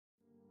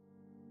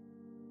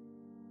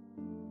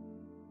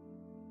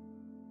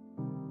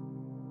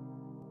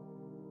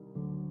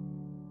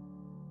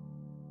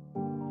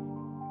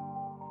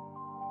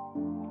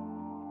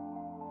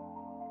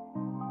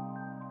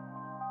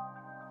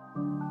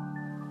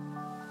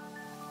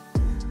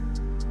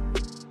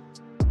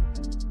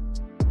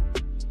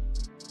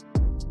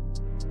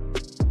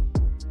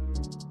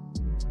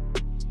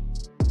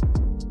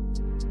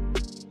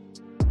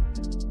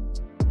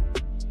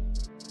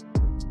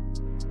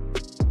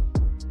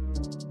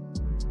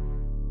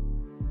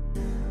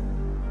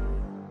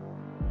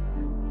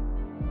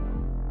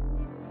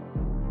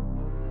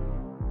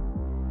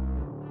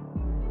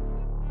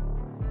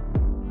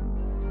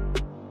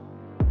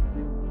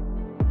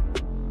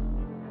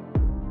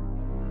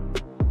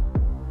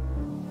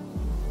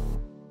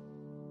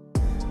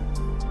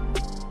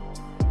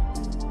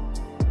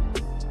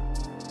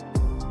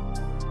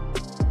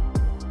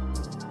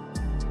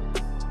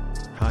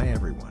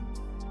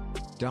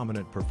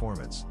Dominant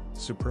performance,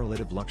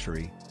 superlative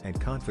luxury,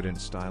 and confident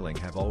styling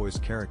have always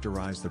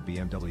characterized the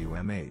BMW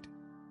M8.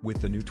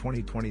 With the new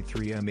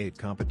 2023 M8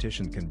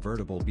 Competition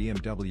Convertible,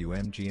 BMW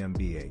M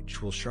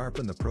GmbH will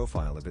sharpen the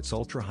profile of its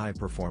ultra-high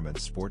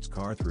performance sports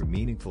car through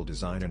meaningful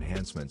design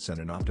enhancements and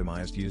an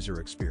optimized user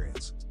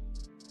experience.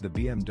 The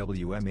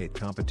BMW M8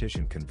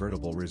 Competition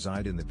Convertible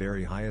reside in the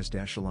very highest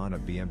echelon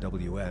of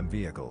BMW M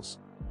vehicles.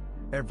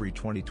 Every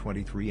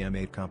 2023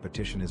 M8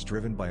 competition is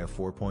driven by a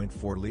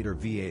 4.4-liter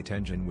V8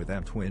 engine with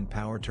M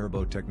TwinPower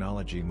Turbo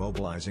technology,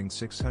 mobilizing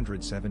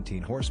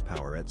 617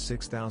 horsepower at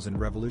 6,000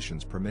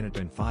 revolutions per minute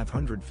and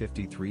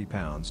 553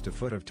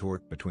 pounds-to-foot of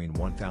torque between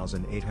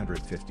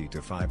 1,850 to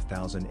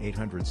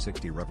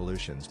 5,860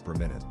 revolutions per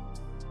minute.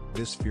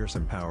 This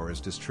fearsome power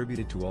is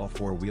distributed to all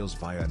four wheels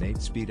via an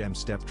 8-speed M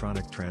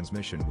Steptronic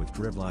transmission with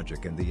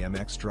DriveLogic and the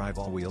MX Drive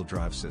all-wheel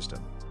drive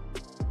system.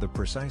 The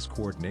precise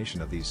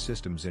coordination of these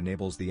systems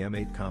enables the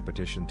M8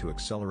 competition to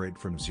accelerate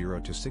from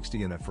 0 to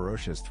 60 in a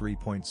ferocious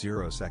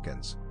 3.0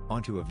 seconds,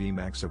 onto a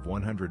Vmax of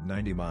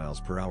 190 miles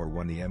per hour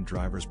when the M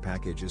driver's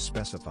package is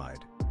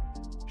specified.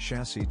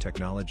 Chassis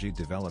technology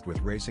developed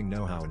with racing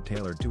know-how and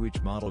tailored to each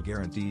model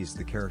guarantees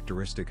the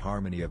characteristic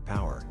harmony of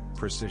power,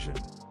 precision,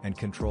 and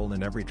control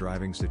in every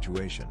driving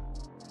situation.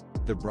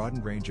 The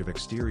broadened range of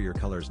exterior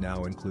colors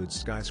now includes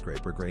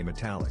Skyscraper Grey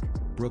Metallic,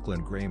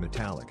 Brooklyn Grey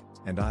Metallic,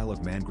 and Isle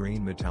of Man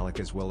Green Metallic,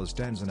 as well as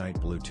Tanzanite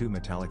Blue 2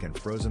 Metallic and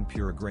Frozen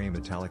Pure Grey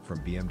Metallic from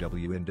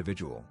BMW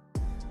Individual.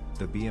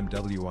 The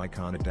BMW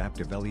Icon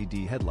adaptive LED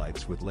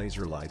headlights with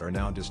laser light are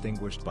now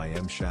distinguished by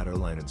M shadow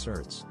line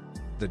inserts.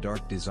 The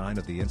dark design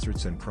of the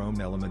inserts and chrome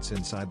elements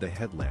inside the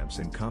headlamps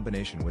in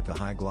combination with the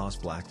high-gloss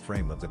black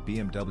frame of the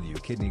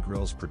BMW kidney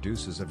grills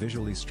produces a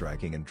visually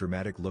striking and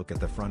dramatic look at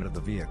the front of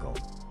the vehicle.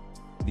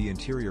 The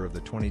interior of the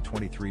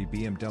 2023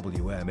 BMW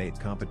M8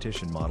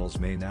 competition models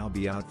may now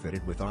be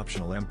outfitted with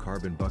optional M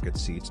carbon bucket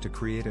seats to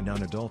create an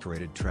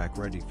unadulterated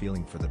track-ready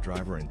feeling for the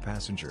driver and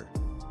passenger.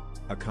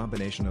 A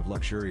combination of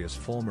luxurious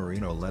full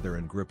merino leather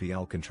and grippy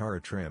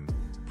Alcantara trim,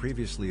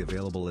 previously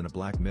available in a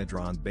black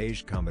Midron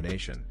beige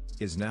combination,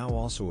 is now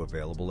also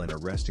available in a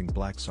resting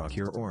black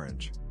Saphir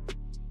orange.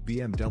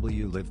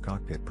 BMW Live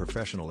Cockpit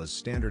Professional is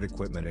standard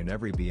equipment in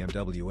every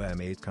BMW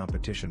M8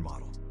 competition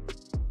model.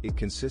 It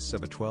consists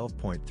of a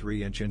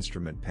 12.3-inch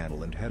instrument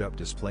panel and head-up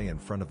display in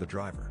front of the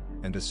driver,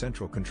 and a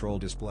central control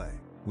display,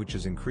 which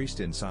is increased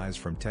in size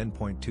from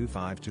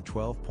 10.25 to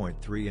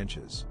 12.3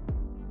 inches.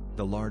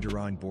 The larger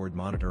onboard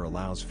monitor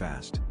allows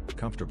fast,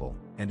 comfortable,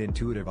 and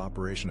intuitive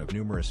operation of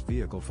numerous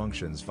vehicle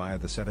functions via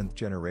the 7th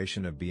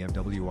generation of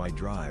BMW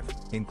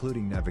iDrive,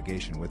 including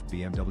navigation with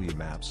BMW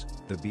Maps,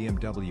 the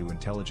BMW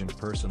Intelligent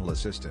Personal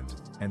Assistant,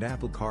 and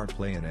Apple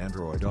CarPlay and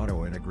Android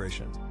Auto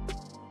integration.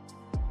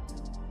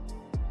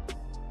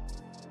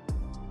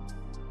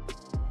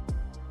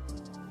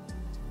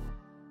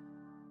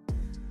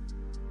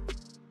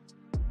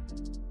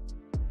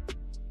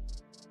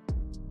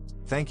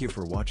 Thank you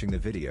for watching the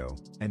video,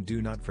 and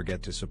do not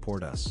forget to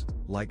support us,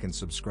 like and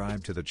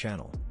subscribe to the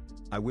channel.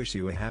 I wish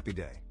you a happy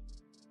day.